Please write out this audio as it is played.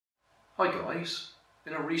Hi guys,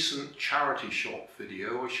 in a recent charity shop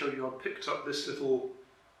video I showed you I picked up this little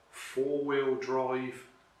four-wheel drive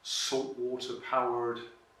saltwater powered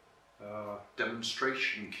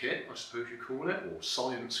demonstration kit, I suppose you call it, or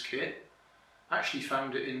science kit. I actually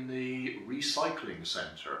found it in the recycling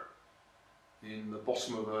centre in the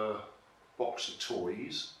bottom of a box of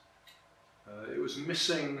toys. It was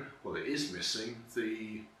missing, well it is missing,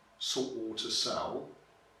 the saltwater cell,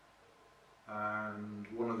 and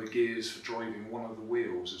one of the gears for driving one of the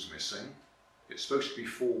wheels is missing. It's supposed to be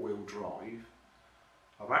four-wheel drive.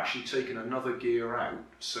 I've actually taken another gear out,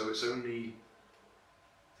 so it's only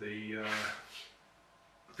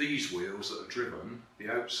these wheels that are driven, the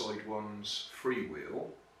outside one's freewheel.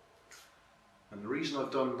 And the reason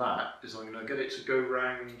I've done that is I'm going to get it to go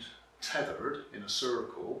round tethered in a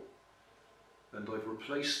circle, and I've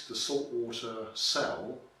replaced the saltwater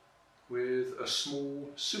cell with a small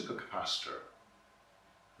supercapacitor,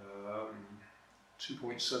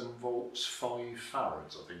 2.7 volts, 5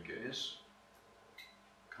 farads I think it is.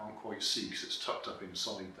 Can't quite see because it's tucked up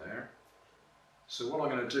inside there. So what I'm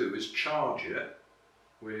going to do is charge it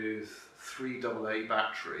with 3 AA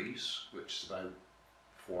batteries, which is about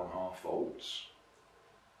 4.5 volts,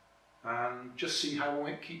 and just see how long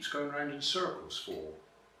it keeps going around in circles for.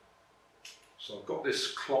 So I've got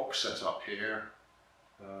this clock set up here,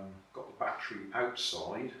 got the battery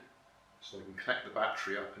outside, so I can connect the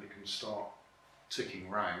battery up and it can start ticking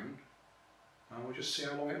round, and we'll just see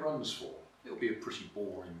how long it runs for. It'll be a pretty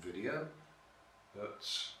boring video, but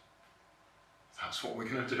that's what we're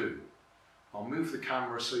going to do. I'll move the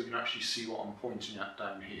camera so you can actually see what I'm pointing at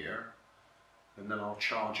down here, and then I'll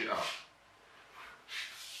charge it up.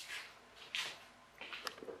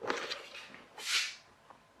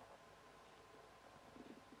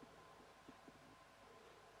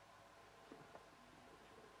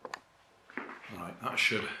 Right, that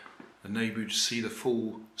should enable you to see the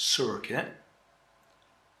full circuit.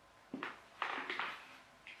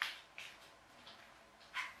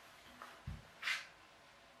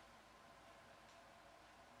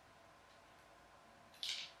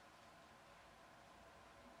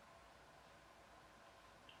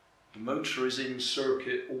 The motor is in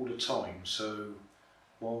circuit all the time, so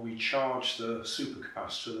while we charge the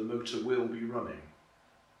supercapacitor, the motor will be running.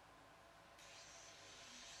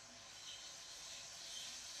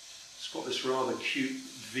 It's got this rather cute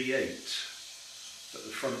V8 at the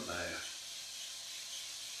front there.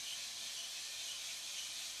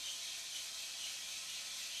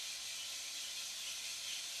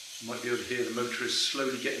 You might be able to hear the motor is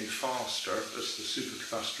slowly getting faster as the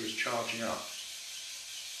supercapacitor is charging up.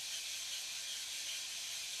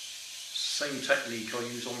 Same technique I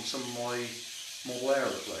use on some of my model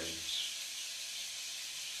aeroplanes.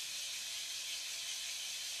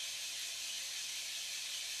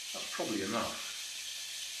 That's probably enough.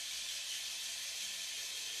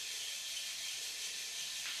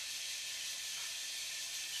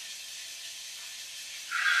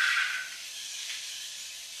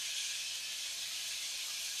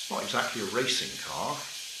 It's not exactly a racing car,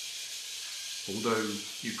 although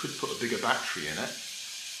you could put a bigger battery in it.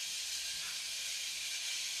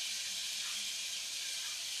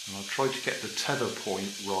 And I'll try to get the tether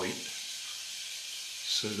point right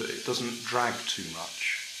so that it doesn't drag too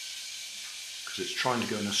much, because it's trying to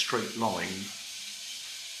go in a straight line,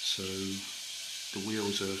 so the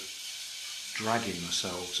wheels are dragging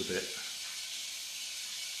themselves a bit.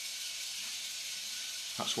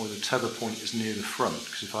 That's why the tether point is near the front,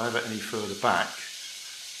 because if I have it any further back,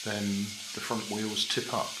 then the front wheels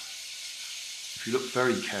tip up. If you look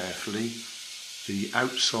very carefully, the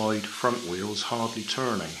outside front wheel's hardly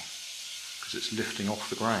turning because it's lifting off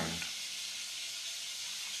the ground.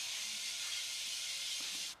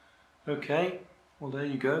 Okay, well there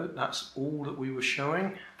you go, that's all that we were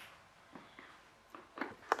showing.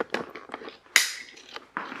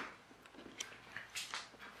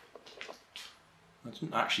 I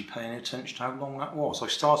didn't actually pay any attention to how long that was. I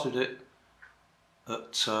started it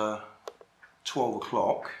at 12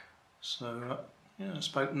 o'clock, so yeah, it's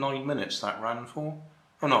about 9 minutes that ran for.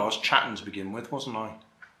 Oh no, I was chatting to begin with, wasn't I?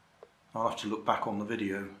 I'll have to look back on the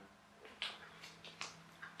video.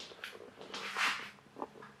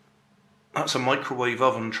 That's a microwave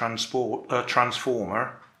oven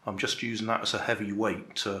transformer. I'm just using that as a heavy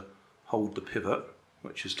weight to hold the pivot,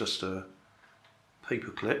 which is just a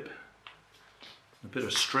paper clip, a bit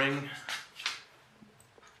of string,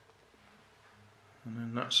 and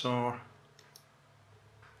then that's our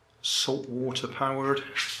saltwater powered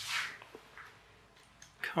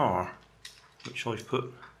car, which I've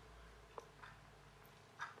put.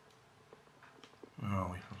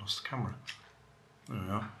 Oh, I've lost the camera. There we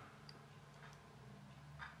are.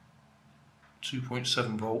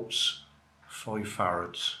 2.7 volts, 5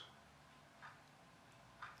 farads.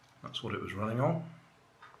 That's what it was running on.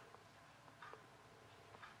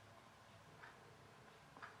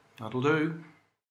 That'll do.